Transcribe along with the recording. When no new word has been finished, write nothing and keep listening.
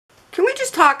Can we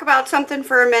just talk about something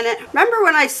for a minute? Remember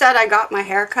when I said I got my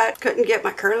hair cut, couldn't get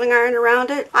my curling iron around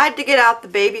it? I had to get out the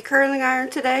baby curling iron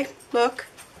today. Look.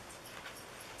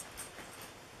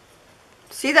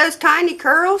 See those tiny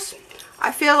curls?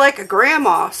 I feel like a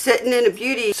grandma sitting in a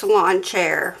beauty salon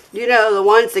chair. You know, the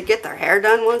ones that get their hair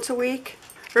done once a week.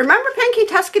 Remember Pinky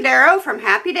Tuscadero from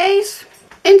Happy Days?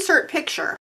 Insert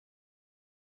picture.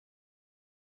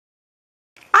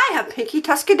 I have Pinky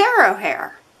Tuscadero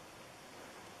hair.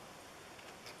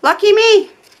 Lucky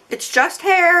me. It's just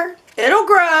hair. It'll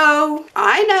grow.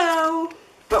 I know.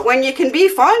 But when you can be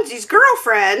Fonzie's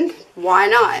girlfriend, why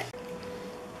not?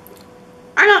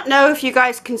 I don't know if you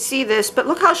guys can see this, but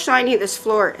look how shiny this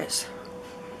floor is.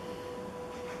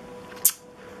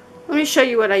 Let me show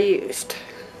you what I used.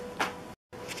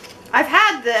 I've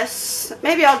had this.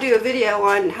 Maybe I'll do a video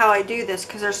on how I do this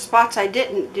because there's spots I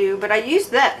didn't do, but I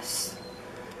used this.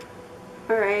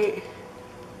 Alright.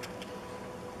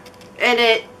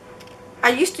 And I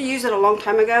used to use it a long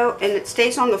time ago, and it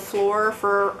stays on the floor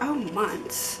for,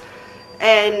 months.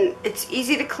 And it's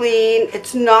easy to clean.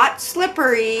 It's not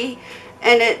slippery.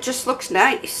 And it just looks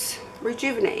nice.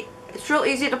 Rejuvenate. It's real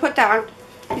easy to put down.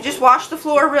 You just wash the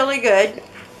floor really good.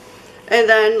 And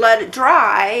then let it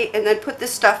dry. And then put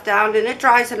this stuff down. And it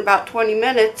dries in about 20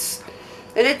 minutes.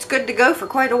 And it's good to go for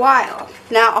quite a while.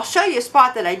 Now, I'll show you a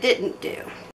spot that I didn't do.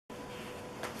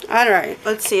 Alright,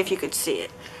 let's see if you could see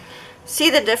it. See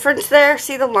the difference there?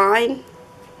 See the line?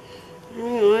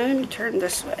 Let me turn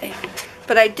this way.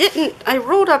 But I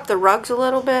rolled up the rugs a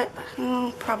little bit.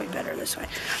 Oh, probably better this way.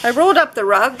 I rolled up the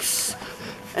rugs,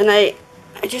 and I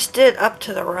just did up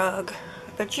to the rug.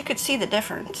 But you could see the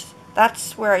difference.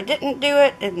 That's where I didn't do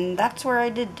it, and that's where I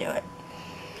did do it.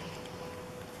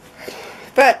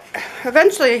 But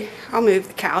eventually, I'll move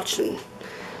the couch and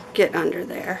get under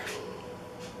there.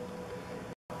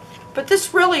 But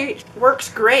this really works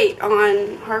great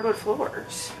on hardwood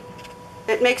floors.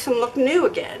 It makes them look new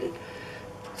again.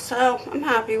 So I'm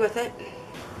happy with it.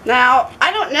 Now,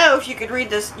 I don't know if you could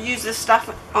use this stuff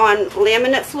on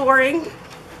laminate flooring,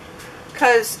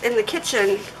 because in the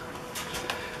kitchen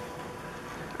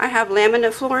I have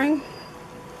laminate flooring.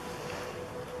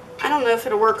 I don't know if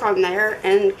it'll work on there,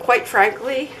 and quite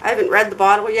frankly, I haven't read the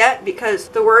bottle yet because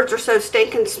the words are so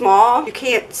stinking small you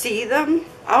can't see them.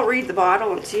 I'll read the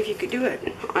bottle and see if you could do it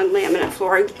on laminate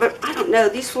flooring, but I don't know.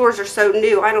 These floors are so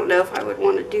new, I don't know if I would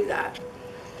want to do that.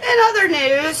 In other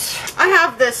news, I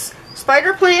have this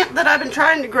spider plant that I've been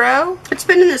trying to grow. It's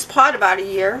been in this pot about a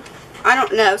year. I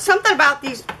don't know. Something about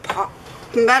these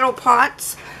metal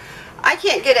pots, I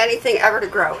can't get anything ever to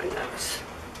grow in those.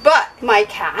 But my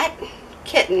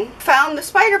kitten, found the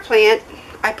spider plant.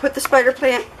 I put the spider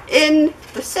plant in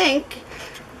the sink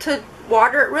to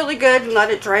water it really good and let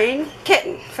it drain.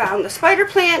 Kitten found the spider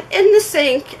plant in the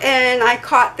sink, and I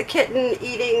caught the kitten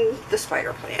eating the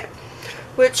spider plant.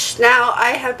 Which now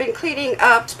I have been cleaning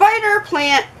up spider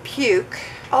plant puke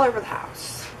all over the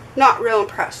house. Not real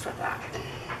impressed with that.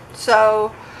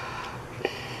 So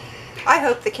I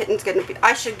hope the kitten's gonna be,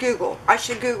 I should Google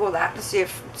that to see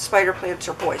if spider plants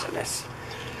are poisonous,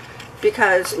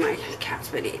 because my cat's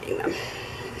been eating them.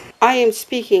 I am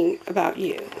speaking about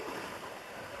you.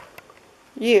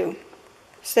 You.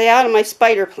 Stay out of my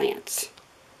spider plants.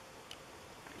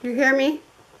 You hear me?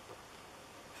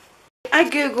 I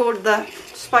Googled the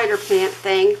spider plant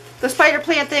thing. The spider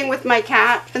plant thing with my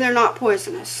cat, and they're not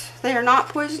poisonous. They are not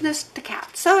poisonous to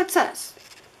cats. So it says.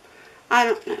 I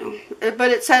don't know.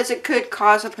 But it says it could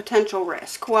cause a potential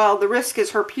risk. Well, the risk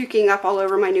is her puking up all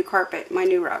over my new carpet, my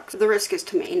new rugs. The risk is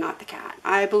to me, not the cat.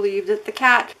 I believe that the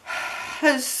cat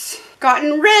has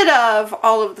gotten rid of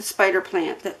all of the spider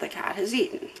plant that the cat has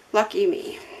eaten. Lucky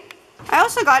me. I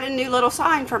also got a new little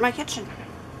sign for my kitchen.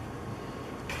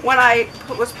 When I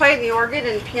was playing the organ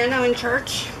and piano in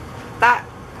church,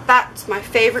 that's my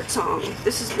favorite song.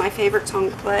 This is my favorite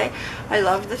song to play. I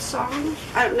love this song.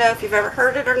 I don't know if you've ever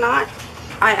heard it or not.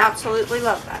 I absolutely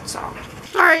love that song.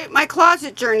 Alright, my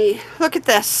closet journey. Look at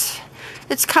this.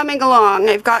 It's coming along.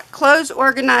 I've got clothes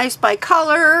organized by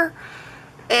color,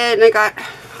 and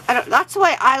that's the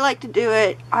way I like to do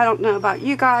it. I don't know about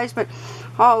you guys, but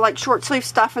all like short sleeve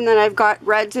stuff, and then I've got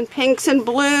reds and pinks and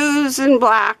blues and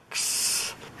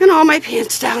blacks. And all my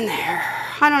pants down there.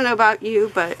 I don't know about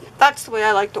you, but that's the way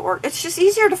I like to order. It's just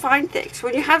easier to find things.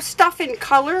 When you have stuff in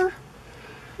color,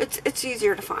 it's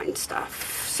easier to find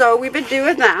stuff. So we've been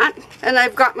doing that. And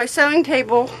I've got my sewing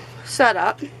table set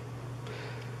up.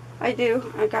 I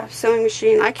do. I got a sewing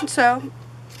machine. I can sew.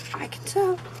 I can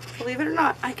sew. Believe it or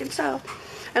not, I can sew.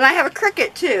 And I have a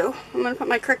Cricut too. I'm going to put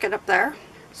my Cricut up there.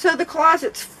 So the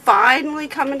closet's finally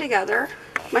coming together.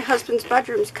 my husband's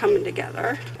bedroom's coming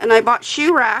together. And I bought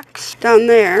shoe racks down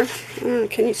there.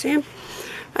 Can you see them?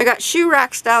 I got shoe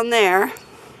racks down there.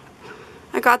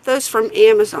 I got those from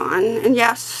Amazon. And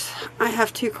yes, I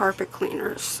have 2 carpet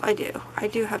cleaners. I do. I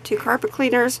do have 2 carpet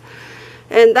cleaners.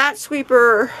 And that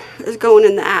sweeper is going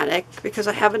in the attic because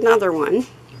I have another one.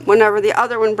 Whenever the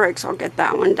other one breaks, I'll get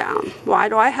that one down. Why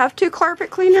do I have 2 carpet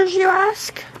cleaners, you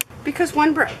ask? Because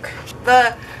one broke.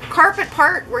 The carpet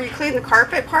part, where you clean the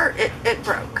carpet part, it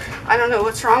broke. I don't know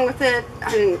what's wrong with it.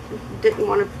 I didn't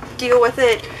want to deal with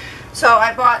it. So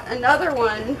I bought another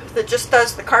one that just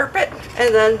does the carpet.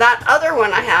 And then that other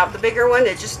one I have, the bigger one,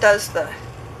 it just does the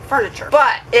furniture.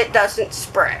 But it doesn't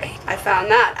spray. I found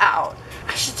that out.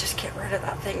 I should just get rid of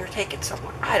that thing or take it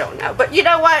somewhere. I don't know. But you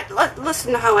know what?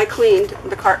 Listen to how I cleaned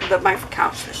my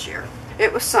couch this year.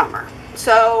 It was summer.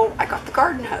 So I got the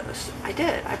garden hose. I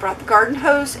did. I brought the garden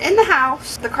hose in the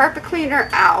house, the carpet cleaner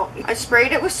out. I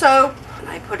sprayed it with soap. And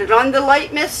I put it on the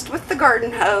light mist with the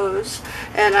garden hose.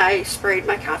 And I sprayed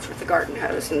my couch with the garden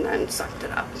hose and then sucked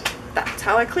it up. That's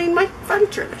how I cleaned my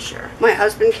furniture this year. My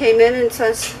husband came in and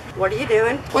says, "What are you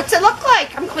doing?" "What's it look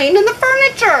like?" "I'm cleaning the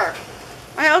furniture."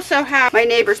 I also have my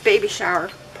neighbor's baby shower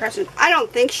present. I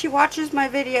don't think she watches my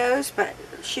videos, but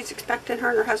she's expecting, her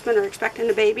and her husband are expecting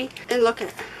a baby. And look at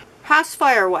it.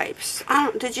 Pacifier wipes.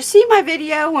 Did you see my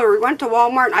video where we went to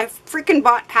Walmart and I freaking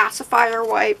bought pacifier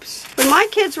wipes? When my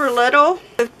kids were little,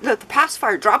 the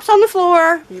pacifier drops on the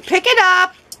floor, you pick it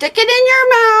up, stick it in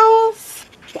your mouth,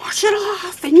 wash it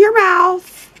off in your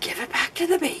mouth, give it back to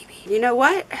the baby. You know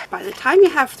what? By the time you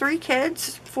have 3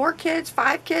 kids, 4 kids,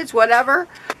 5 kids, whatever,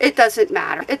 it doesn't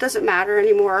matter. It doesn't matter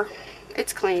anymore.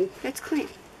 It's clean. It's clean.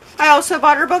 I also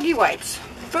bought her boogie wipes.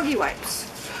 Boogie wipes.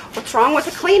 What's wrong with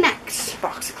a Kleenex? A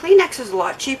box of Kleenex is a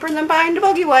lot cheaper than buying the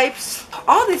boogie wipes.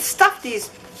 All this stuff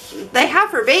they have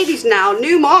for babies now,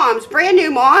 new moms, brand new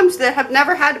moms that have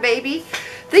never had a baby,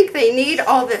 think they need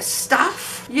all this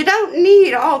stuff. You don't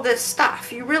need all this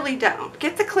stuff. You really don't.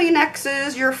 Get the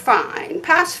Kleenexes, you're fine.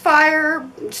 Pacifier,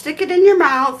 stick it in your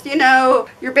mouth, you know,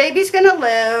 your baby's gonna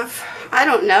live. I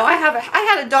don't know. I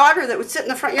had a daughter that would sit in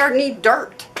the front yard and eat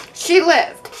dirt. She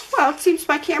lived. Well, it seems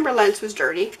my camera lens was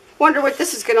dirty. Wonder what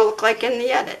this is gonna look like in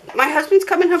the edit. My husband's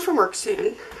coming home from work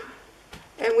soon,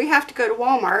 and we have to go to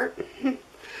Walmart.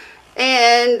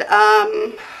 And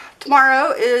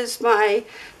tomorrow is my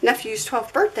nephew's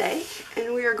 12th birthday,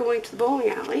 and we are going to the bowling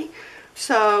alley.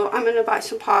 So I'm going to buy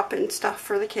some pop and stuff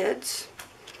for the kids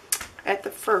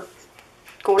for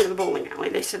going to the bowling alley.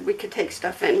 They said we could take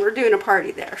stuff in. We're doing a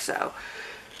party there, so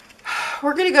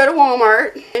we're going to go to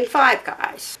Walmart and Five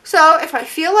Guys. So if I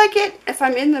feel like it, if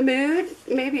I'm in the mood,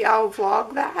 maybe I'll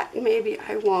vlog that. Maybe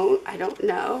I won't. I don't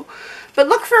know. But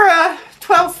look for a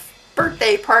 12th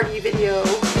birthday party video.